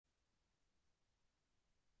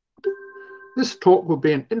This talk will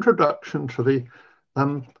be an introduction to the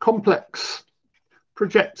complex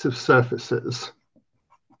projective surfaces.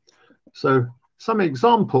 So some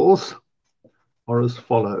examples are as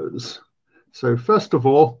follows. So first of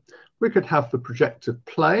all, we could have the projective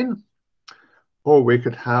plane, or we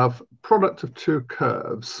could have product of two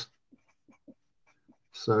curves.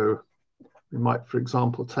 So we might, for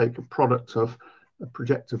example, take a product of a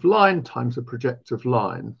projective line times a projective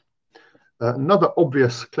line. Another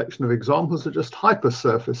obvious collection of examples are just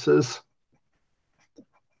hypersurfaces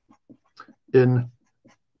in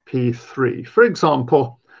P3. For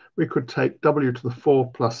example, we could take w to the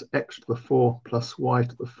 4 plus x to the 4 plus y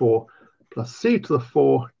to the 4 plus c to the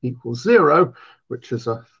 4 equals 0, which is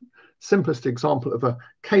a simplest example of a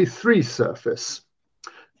K3 surface.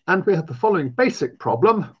 And we have the following basic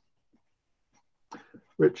problem,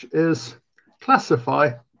 which is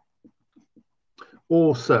classify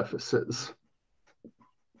all surfaces.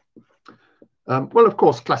 Well, of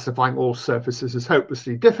course, classifying all surfaces is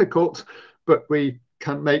hopelessly difficult, but we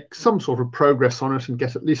can make some sort of progress on it and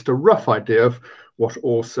get at least a rough idea of what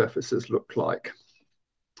all surfaces look like.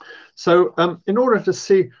 So in order to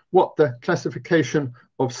see what the classification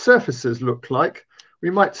of surfaces look like, we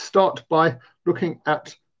might start by looking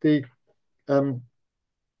at the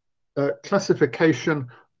classification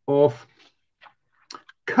of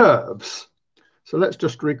curves. So let's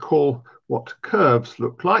just recall what curves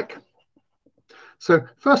look like. So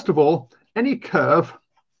first of all, any curve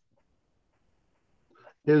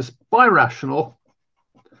is birational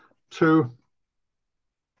to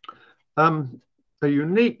a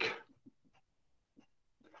unique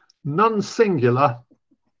non-singular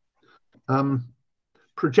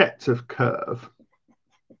projective curve.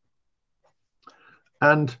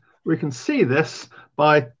 And we can see this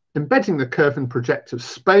by embedding the curve in projective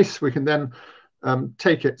space. We can then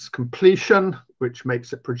take its completion, which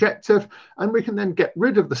makes it projective, and we can then get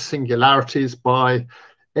rid of the singularities by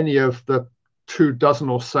any of the 24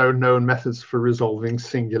 or so known methods for resolving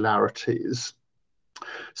singularities.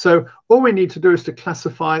 So all we need to do is to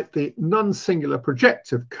classify the non-singular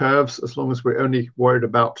projective curves, as long as we're only worried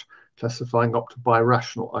about classifying up to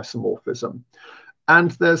birational isomorphism.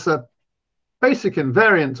 And there's a basic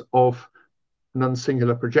invariant of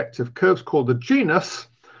non-singular projective curves called the genus,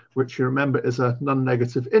 which you remember is a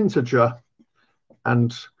non-negative integer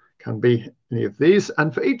and can be any of these.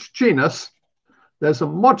 And for each genus, there's a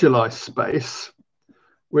moduli space,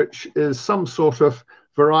 which is some sort of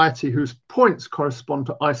variety whose points correspond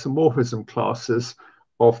to isomorphism classes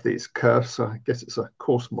of these curves. So I guess it's a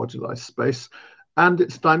coarse moduli space. And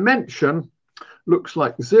its dimension looks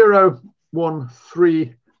like 0, 1,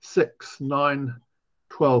 3, 6, 9,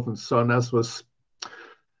 12, and so on, as was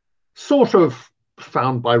sort of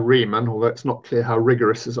found by Riemann, although it's not clear how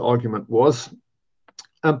rigorous his argument was.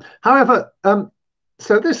 However,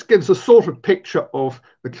 so this gives a sort of picture of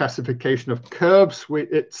the classification of curves.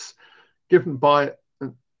 It's given by a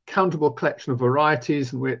countable collection of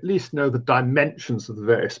varieties, and we at least know the dimensions of the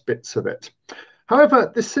various bits of it.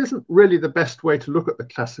 However, this isn't really the best way to look at the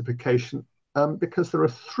classification because there are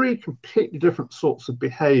three completely different sorts of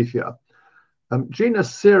behavior.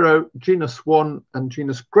 Genus 0, genus 1, and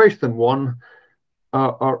genus greater than 1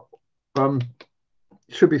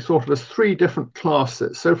 should be thought of as three different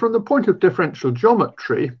classes. So from the point of differential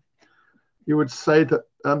geometry, you would say that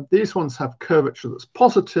these ones have curvature that's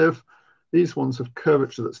positive, these ones have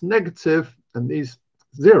curvature that's negative, and these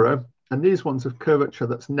 0, and these ones have curvature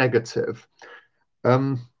that's negative.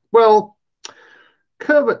 Well,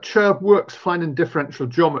 curvature works fine in differential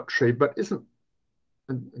geometry, but isn't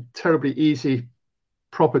a terribly easy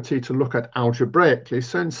property to look at algebraically.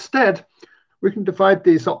 So instead, we can divide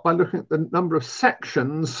these up by looking at the number of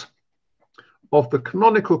sections of the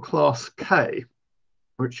canonical class K,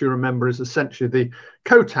 which you remember is essentially the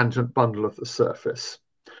cotangent bundle of the surface.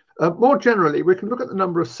 More generally, we can look at the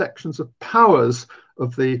number of sections of powers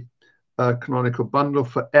of the canonical bundle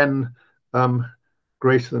for n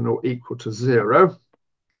greater than or equal to 0.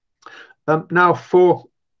 Now, for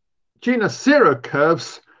genus 0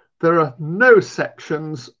 curves, there are no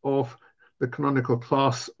sections of the canonical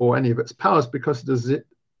class or any of its powers because it is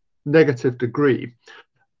negative degree.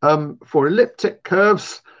 For elliptic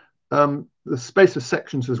curves, the space of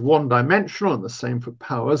sections is one-dimensional, and the same for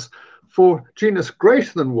powers. For genus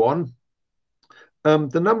greater than 1,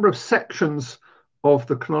 the number of sections of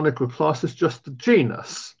the canonical class is just the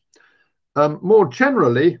genus. More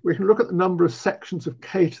generally, we can look at the number of sections of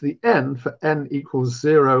k to the n for n equals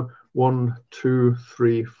 0, 1, 2,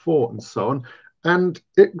 3, 4, and so on. And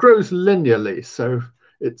it grows linearly. So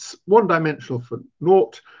it's one-dimensional for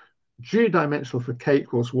 0, G dimensional for k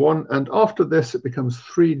equals 1, and after this it becomes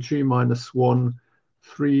 3g minus 1,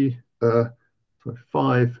 5g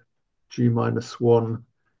minus 1,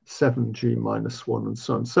 7g minus 1, and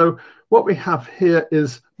so on. So what we have here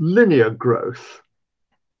is linear growth.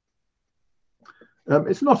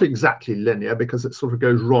 It's not exactly linear because it sort of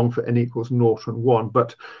goes wrong for n equals 0 and 1,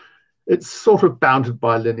 but it's sort of bounded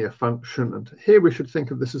by a linear function. And here we should think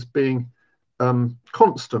of this as being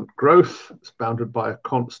constant growth. It's bounded by a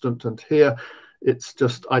constant, and here it's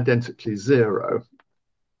just identically 0.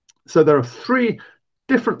 So there are 3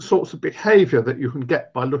 different sorts of behavior that you can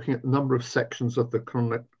get by looking at the number of sections of the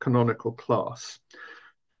canonical class.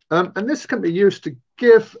 And this can be used to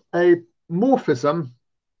give a morphism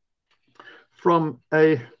from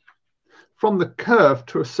the curve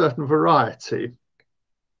to a certain variety.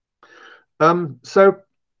 So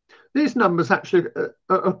these numbers actually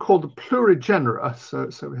are called the plurigenera.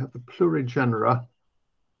 So we have the plurigenera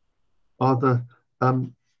are the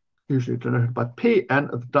usually denoted by Pn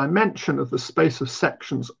of the dimension of the space of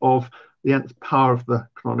sections of the nth power of the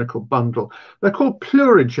canonical bundle. They're called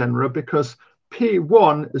plurigenera because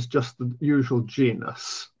P1 is just the usual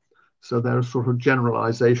genus. So they're a sort of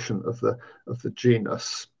generalization of the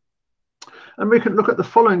genus. And we can look at the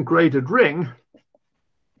following graded ring.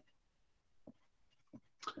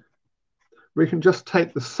 We can just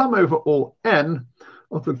take the sum over all n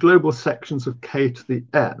of the global sections of k to the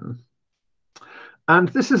n. And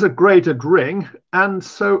this is a graded ring, and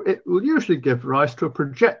so it will usually give rise to a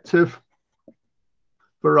projective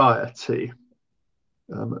variety,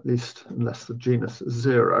 at least unless the genus is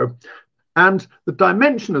 0. And the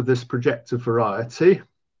dimension of this projective variety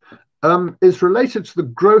is related to the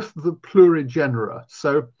growth of the plurigenera.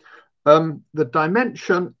 So the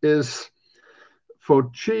dimension is for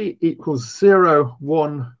g equals 0,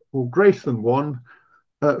 1, or greater than 1.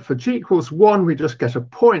 For g equals 1, we just get a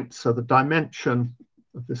point, so the dimension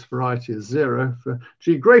of this variety is 0. For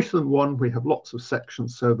g greater than 1, we have lots of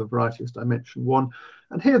sections, so the variety is dimension 1.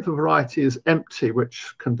 And here the variety is empty,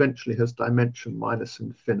 which conventionally has dimension minus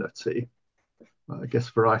infinity. I guess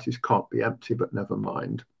varieties can't be empty, but never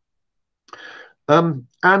mind.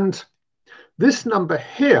 And this number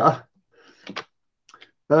here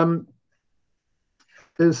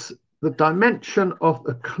is the dimension of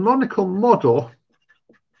a canonical model.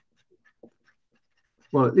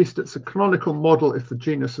 Well, at least it's a canonical model if the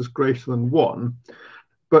genus is greater than 1.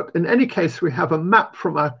 But in any case, we have a map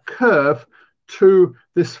from our curve to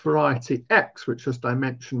this variety x, which has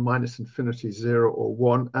dimension minus infinity, 0, or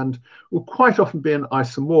 1, and will quite often be an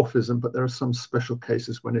isomorphism, but there are some special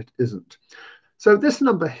cases when it isn't. So this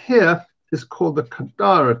number here is called the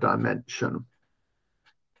Kodaira dimension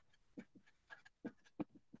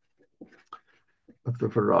of the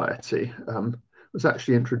variety. It was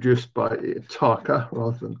actually introduced by Taka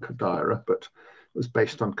rather than Kodaira, but it was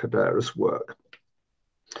based on Kodaira's work.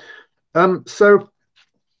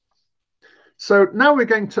 So now we're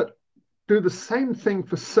going to do the same thing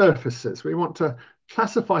for surfaces. We want to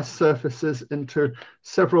classify surfaces into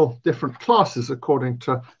several different classes according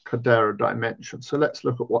to Kodaira dimension. So let's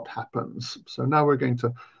look at what happens. So now we're going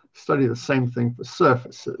to study the same thing for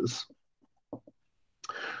surfaces.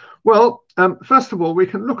 Well, first of all, we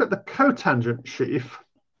can look at the cotangent sheaf,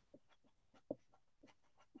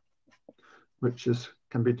 which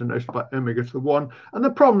can be denoted by omega to the 1. And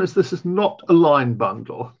the problem is this is not a line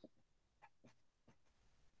bundle.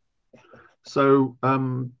 So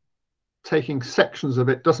taking sections of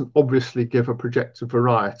it doesn't obviously give a projective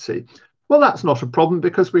variety. Well, that's not a problem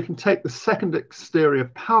because we can take the second exterior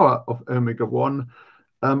power of omega 1,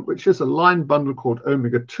 which is a line bundle called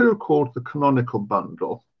omega 2, called the canonical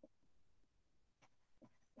bundle.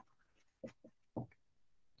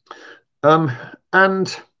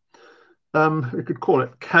 And we could call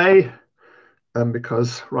it K,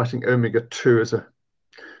 because writing omega 2 is a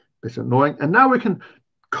bit annoying. And now we can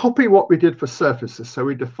copy what we did for surfaces. So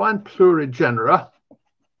we define plurigenera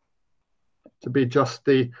to be just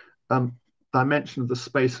the dimension of the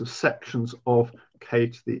space of sections of k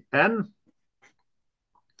to the n.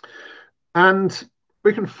 And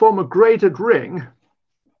we can form a graded ring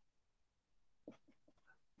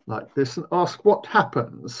like this and ask what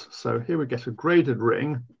happens. So here we get a graded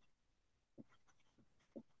ring.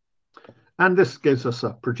 And this gives us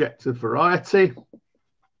a projective variety.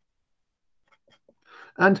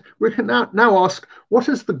 And we can now ask, what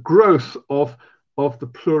is the growth of the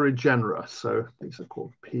plurigenera? So these are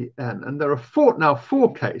called Pn. And there are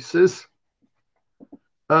four cases.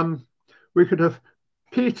 We could have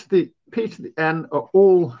P to the n are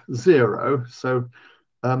all 0. So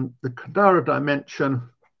the Kodaira dimension,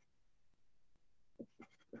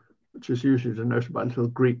 which is usually denoted by a little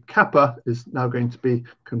Greek kappa, is now going to be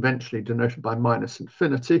conventionally denoted by minus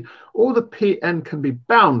infinity, or the Pn can be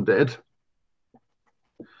bounded.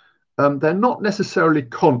 They're not necessarily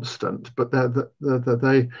constant, but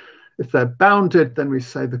if they're bounded, then we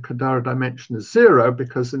say the Kodaira dimension is 0,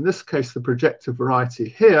 because in this case, the projective variety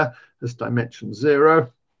here has dimension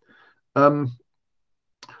 0. Or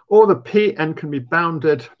the Pn can be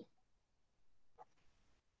bounded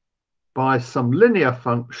by some linear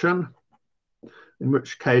function, in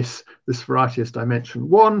which case this variety is dimension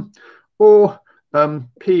 1, or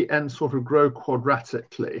Pn sort of grow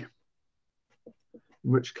quadratically,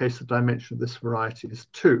 in which case the dimension of this variety is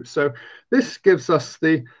 2. So this gives us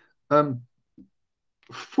the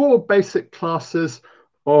 4 basic classes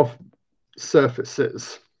of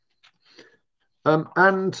surfaces. Now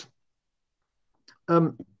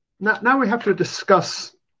we have to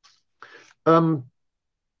discuss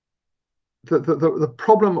the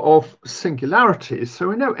problem of singularities. So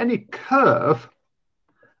we know any curve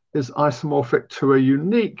is isomorphic to a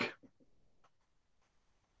unique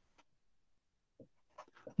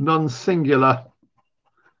non-singular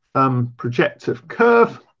projective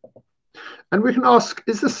curve. And we can ask,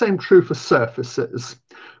 is the same true for surfaces?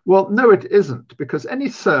 Well, no, it isn't, because any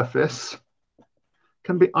surface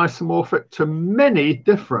can be isomorphic to many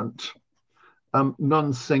different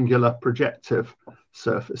non-singular projective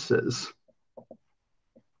surfaces.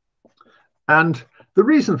 And the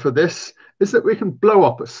reason for this is that we can blow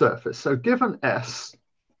up a surface. So given S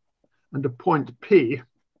and a point P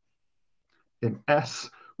in S,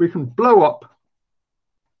 we can blow up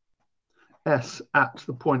S at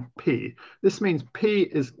the point P. This means P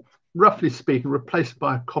is, roughly speaking, replaced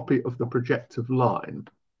by a copy of the projective line.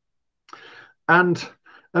 And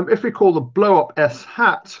if we call the blow up S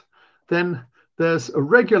hat, then there's a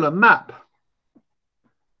regular map,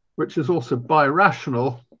 which is also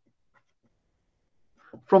birational,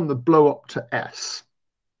 from the blow up to S.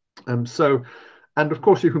 And of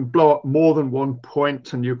course, you can blow up more than one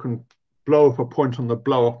point, and you can blow up a point on the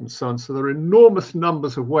blow up and so on. So there are enormous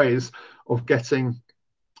numbers of ways of getting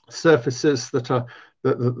surfaces that are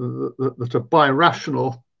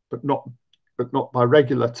birational, but not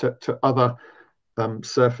biregular to other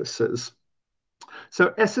surfaces.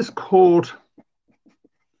 So S is called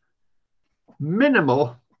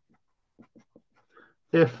minimal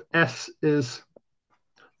if S is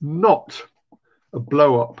not a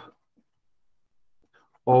blow up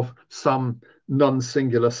of some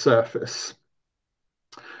non-singular surface.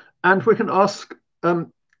 And we can ask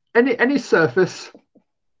any surface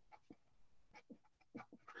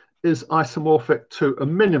is isomorphic to a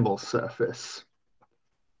minimal surface.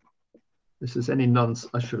 This is any I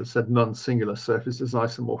should have said non-singular surface is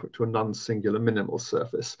isomorphic to a non-singular minimal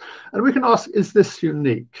surface. And we can ask, is this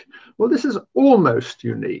unique? Well, this is almost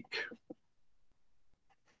unique.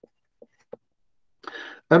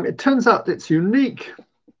 It turns out it's unique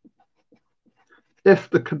if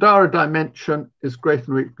the Kodaira dimension is greater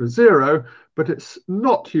than or equal to 0, but it's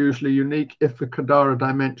not usually unique if the Kodaira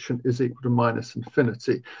dimension is equal to minus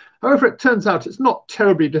infinity. However, it turns out it's not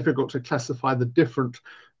terribly difficult to classify the different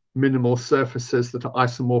minimal surfaces that are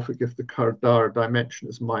isomorphic if the Kodaira dimension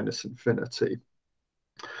is minus infinity.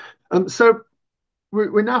 So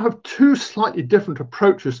we now have 2 slightly different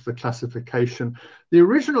approaches to the classification. The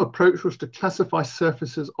original approach was to classify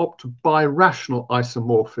surfaces up to birational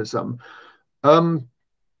isomorphism.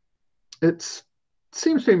 It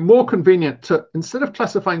seems to be more convenient to, instead of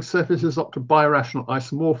classifying surfaces up to birational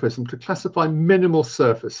isomorphism, to classify minimal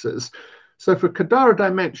surfaces. So for Kodaira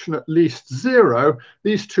dimension at least 0,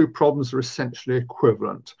 these 2 problems are essentially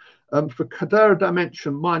equivalent. For Kodaira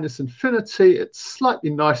dimension minus infinity, it's slightly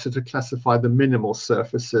nicer to classify the minimal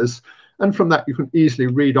surfaces. And from that, you can easily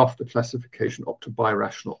read off the classification up to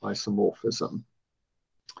birational isomorphism.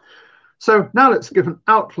 So now let's give an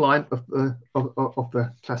outline of the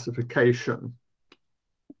classification.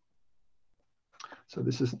 So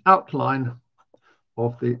this is an outline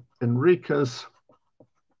of the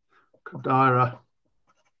Enriques-Kodaira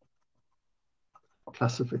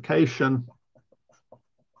classification.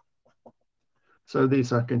 So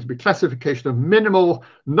these are going to be classification of minimal,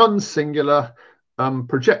 non-singular,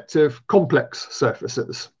 projective, complex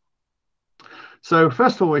surfaces. So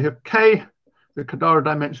first of all, we have K. The Kodaira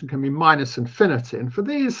dimension can be minus infinity. And for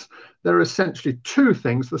these, there are essentially 2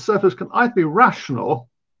 things. The surface can either be rational,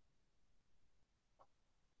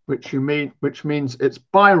 which means it's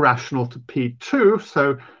birational to P2.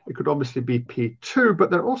 So it could obviously be P2, but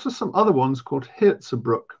there are also some other ones called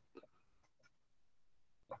Hirzebruch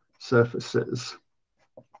surfaces.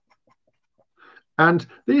 And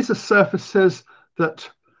these are surfaces that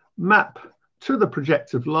map to the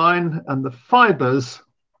projective line, and the fibers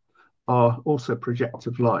are also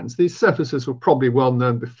projective lines. These surfaces were probably well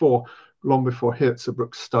known before, long before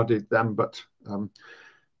Hirzebruch studied them, but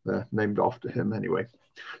they're named after him anyway.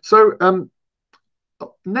 So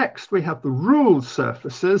next we have the ruled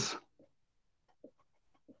surfaces.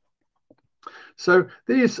 So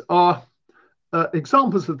these are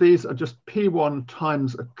examples of these are just P1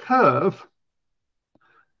 times a curve,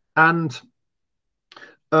 and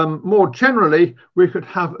more generally we could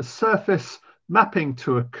have a surface mapping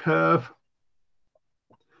to a curve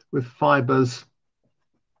with fibers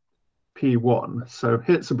P1. So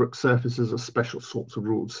Hirzebruch surfaces are special sorts of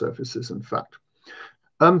ruled surfaces, in fact.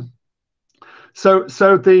 So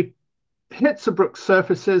the Hirzebruch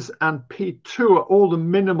surfaces and P2 are all the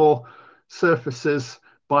minimal surfaces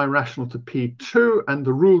birational to P2, and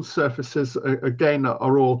the ruled surfaces again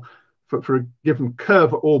are all for a given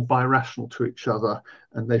curve are all birational to each other,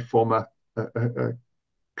 and they form a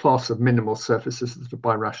class of minimal surfaces that are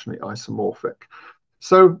birationally isomorphic.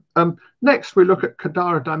 So next we look at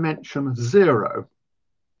Kodaira dimension 0,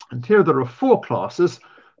 and here there are 4 classes.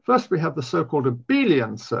 First we have the so-called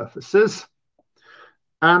abelian surfaces,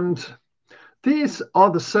 and these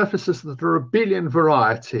are the surfaces that are abelian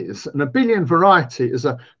varieties. An abelian variety is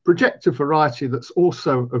a projective variety that's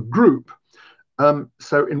also a group.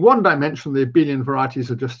 So in 1 dimension, the abelian varieties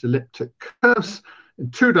are just elliptic curves. In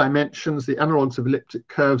 2 dimensions, the analogues of elliptic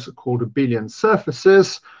curves are called abelian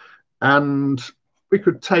surfaces. And we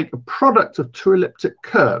could take a product of 2 elliptic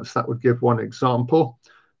curves. That would give one example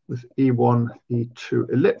with E1, E2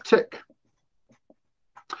 elliptic.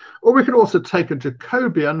 Or we could also take a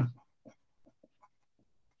Jacobian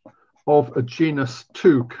of a genus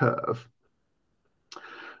 2 curve.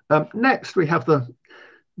 Next, we have the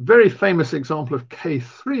very famous example of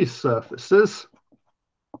K3 surfaces.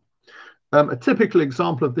 A typical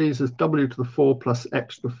example of these is w to the 4 plus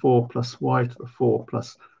x to the 4 plus y to the 4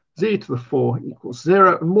 plus z to the 4 equals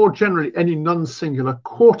 0. And more generally, any non-singular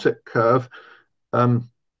quartic curve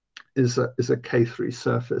is a K3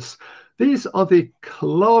 surface. These are the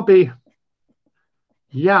Calabi-Yau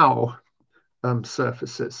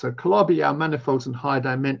surfaces. So Calabi-Yau manifolds in higher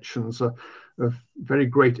dimensions are of very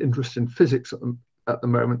great interest in physics at the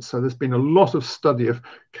moment. So there's been a lot of study of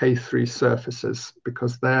K3 surfaces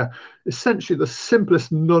because they're essentially the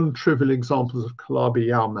simplest non-trivial examples of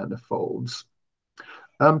Calabi-Yau manifolds.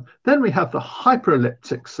 Then we have the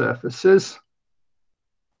hyperelliptic surfaces.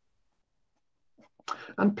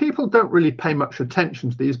 And people don't really pay much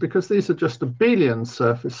attention to these because these are just abelian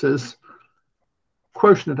surfaces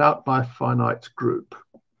quotiented out by a finite group.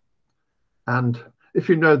 And if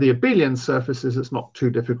you know the abelian surfaces, it's not too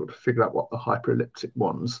difficult to figure out what the hyperelliptic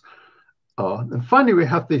ones are. And finally, we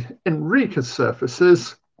have the Enriques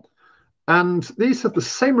surfaces. And these have the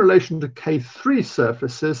same relation to K3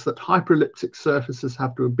 surfaces that hyperelliptic surfaces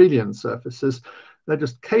have to abelian surfaces. They're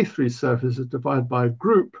just K3 surfaces divided by a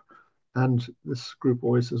group, and this group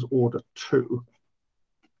always has order 2.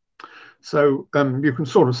 So you can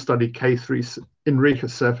sort of study K3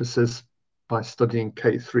 Enriques surfaces by studying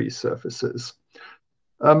K3 surfaces.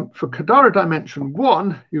 For Kodaira dimension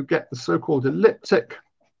 1, you get the so-called elliptic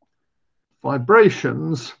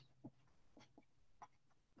vibrations.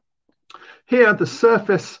 Here, the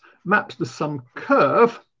surface maps to some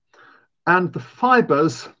curve, and the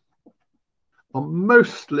fibers are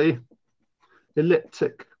mostly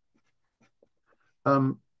elliptic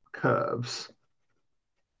curves.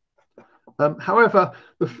 However,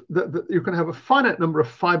 you can have a finite number of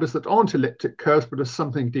fibers that aren't elliptic curves, but are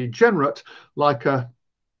something degenerate, like a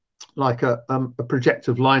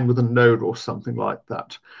projective line with a node or something like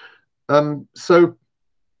that.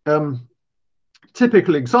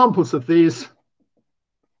 Typical examples of these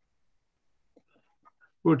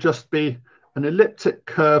will just be an elliptic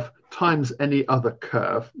curve times any other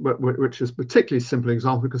curve, which is a particularly simple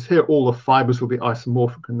example because here all the fibers will be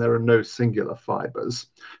isomorphic and there are no singular fibers.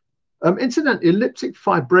 Incidentally, elliptic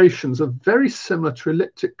vibrations are very similar to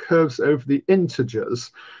elliptic curves over the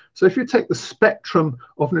integers. So if you take the spectrum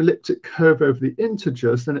of an elliptic curve over the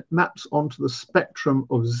integers, then it maps onto the spectrum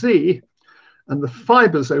of z, and the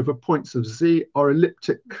fibers over points of z are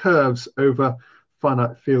elliptic curves over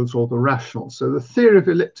finite fields or the rational. So the theory of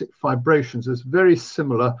elliptic vibrations is very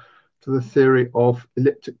similar to the theory of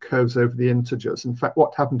elliptic curves over the integers. In fact,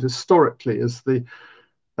 what happened historically is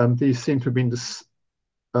these seem to have been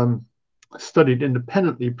studied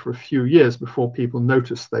independently for a few years before people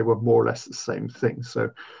noticed they were more or less the same thing. So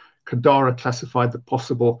Kodaira classified the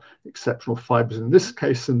possible exceptional fibers in this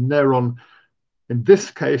case and Neron in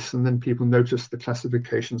this case, and then people noticed the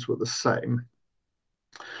classifications were the same.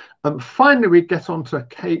 And finally, we get on to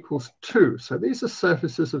k equals 2. So these are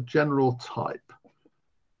surfaces of general type.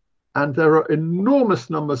 And there are enormous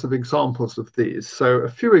numbers of examples of these. So a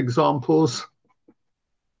few examples.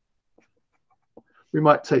 We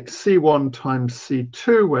might take C1 times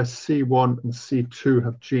C2, where C1 and C2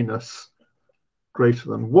 have genus greater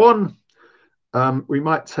than 1. We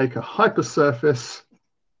might take a hypersurface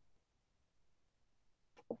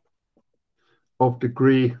of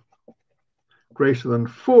degree greater than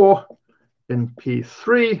 4 in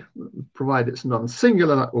P3, provided it's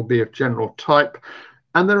non-singular, that will be of general type.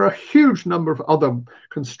 And there are a huge number of other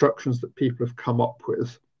constructions that people have come up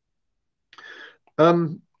with.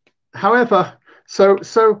 However,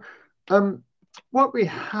 what we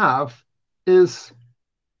have is,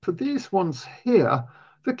 for these ones here,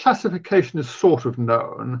 the classification is sort of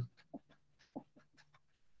known.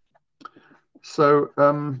 So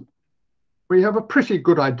we have a pretty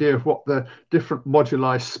good idea of what the different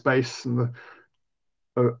moduli space and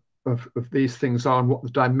of these things are, and what the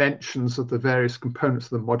dimensions of the various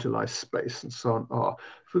components of the moduli space and so on are.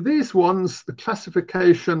 For these ones, the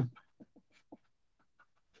classification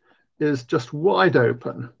is just wide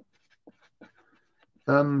open.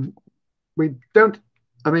 We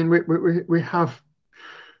have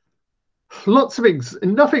lots of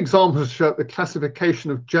enough examples to show that the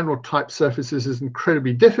classification of general type surfaces is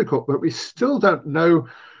incredibly difficult, but we still don't know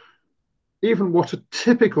even what a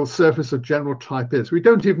typical surface of general type is. We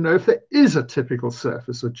don't even know if there is a typical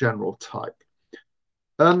surface of general type.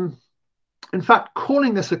 In fact,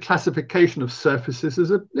 calling this a classification of surfaces is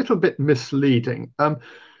a little bit misleading.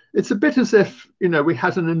 It's a bit as if, we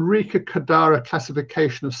had an Enriques-Kodaira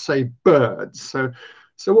classification of, say, birds. So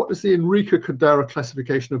what does the Enriques-Kodaira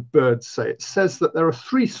classification of birds say? It says that there are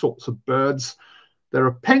 3 sorts of birds. There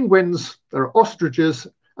are penguins, there are ostriches,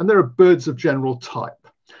 and there are birds of general type.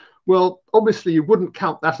 Well, obviously, you wouldn't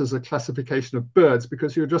count that as a classification of birds,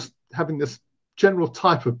 because you're just having this general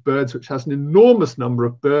type of birds, which has an enormous number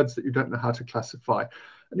of birds that you don't know how to classify.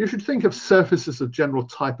 And you should think of surfaces of general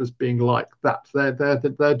type as being like that.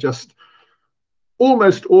 They're just,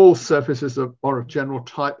 almost all surfaces are of general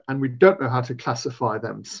type, and we don't know how to classify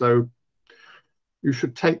them. So you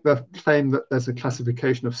should take the claim that there's a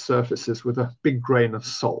classification of surfaces with a big grain of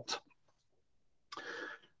salt.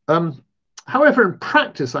 However, in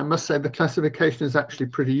practice, I must say the classification is actually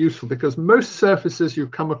pretty useful, because most surfaces you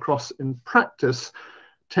come across in practice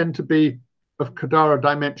tend to be of Kodaira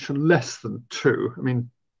dimension less than 2. I mean,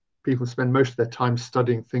 people spend most of their time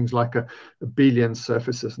studying things like abelian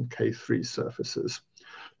surfaces and K3 surfaces.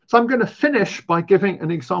 So I'm going to finish by giving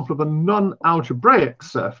an example of a non-algebraic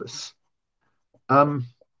surface. So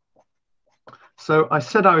I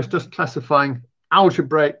said I was just classifying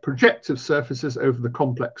algebraic projective surfaces over the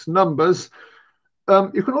complex numbers.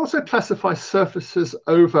 You can also classify surfaces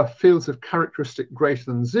over fields of characteristic greater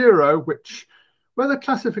than 0, where the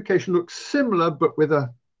classification looks similar, but with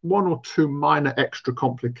 1 or 2 minor extra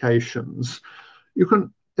complications.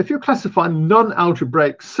 If you classify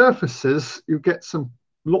non-algebraic surfaces, you get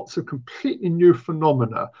lots of completely new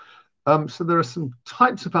phenomena. So there are some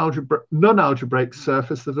types of non-algebraic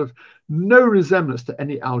surface that have no resemblance to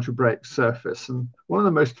any algebraic surface. And one of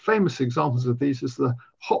the most famous examples of these is the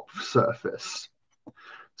Hopf surface.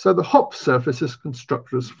 So the Hopf surface is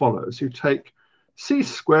constructed as follows. You take c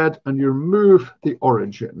squared and you remove the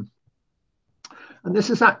origin. And this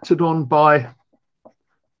is acted on by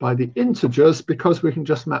the integers, because we can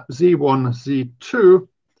just map z1, z2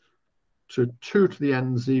 to 2 to the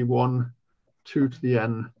n z1, 2 to the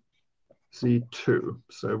n z2.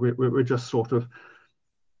 So we're just sort of,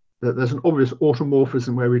 there's an obvious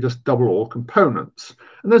automorphism where we just double all components.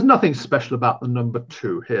 And there's nothing special about the number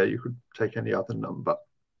 2 here. You could take any other number.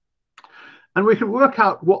 And we can work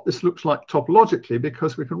out what this looks like topologically,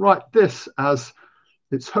 because we can write this as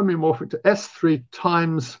it's homeomorphic to S3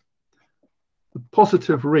 times the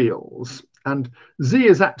positive reals. And Z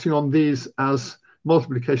is acting on these as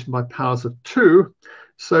multiplication by powers of 2.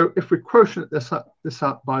 So if we quotient this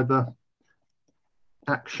out by the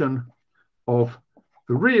action of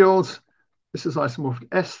the reals, this is isomorphic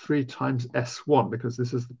S3 times S1, because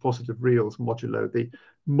this is the positive reals modulo the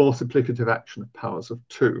multiplicative action of powers of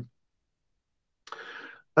 2.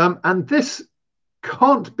 And this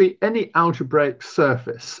can't be any algebraic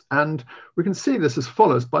surface. And we can see this as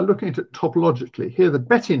follows by looking at it topologically. Here are the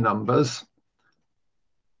Betti numbers,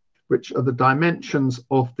 which are the dimensions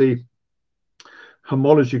of the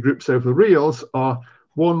homology groups over the reals, are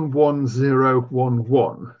 1, 1, 0, 1,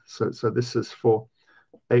 1. So this is for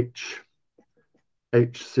H0,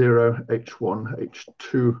 H1,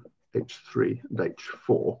 H2, H3, and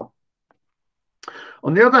H4.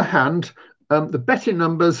 On the other hand, The Betti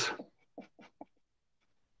numbers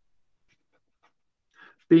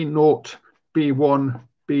B0, B1,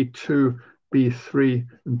 B2, B3,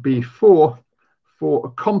 and B4 for a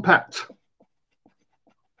compact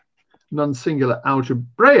non-singular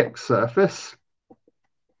algebraic surface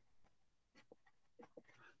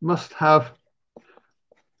must have,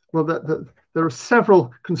 well, there are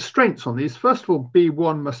several constraints on these. First of all,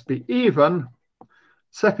 B1 must be even.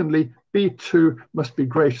 Secondly, B2 must be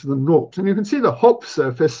greater than naught. And you can see the Hopf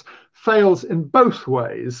surface fails in both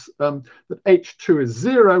ways, that H2 is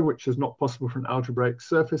 0, which is not possible for an algebraic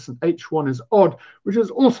surface, and H1 is odd, which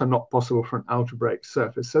is also not possible for an algebraic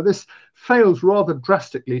surface. So this fails rather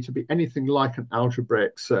drastically to be anything like an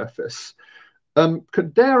algebraic surface.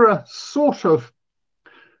 Kodaira sort of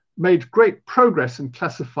made great progress in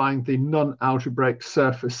classifying the non-algebraic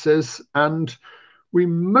surfaces, and we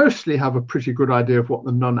mostly have a pretty good idea of what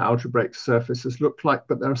the non-algebraic surfaces look like,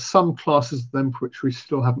 but there are some classes of them for which we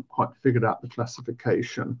still haven't quite figured out the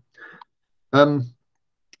classification. The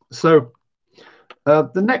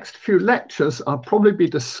next few lectures I'll probably be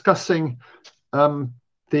discussing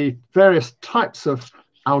the various types of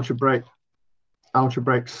algebraic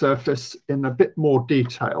surface in a bit more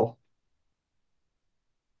detail.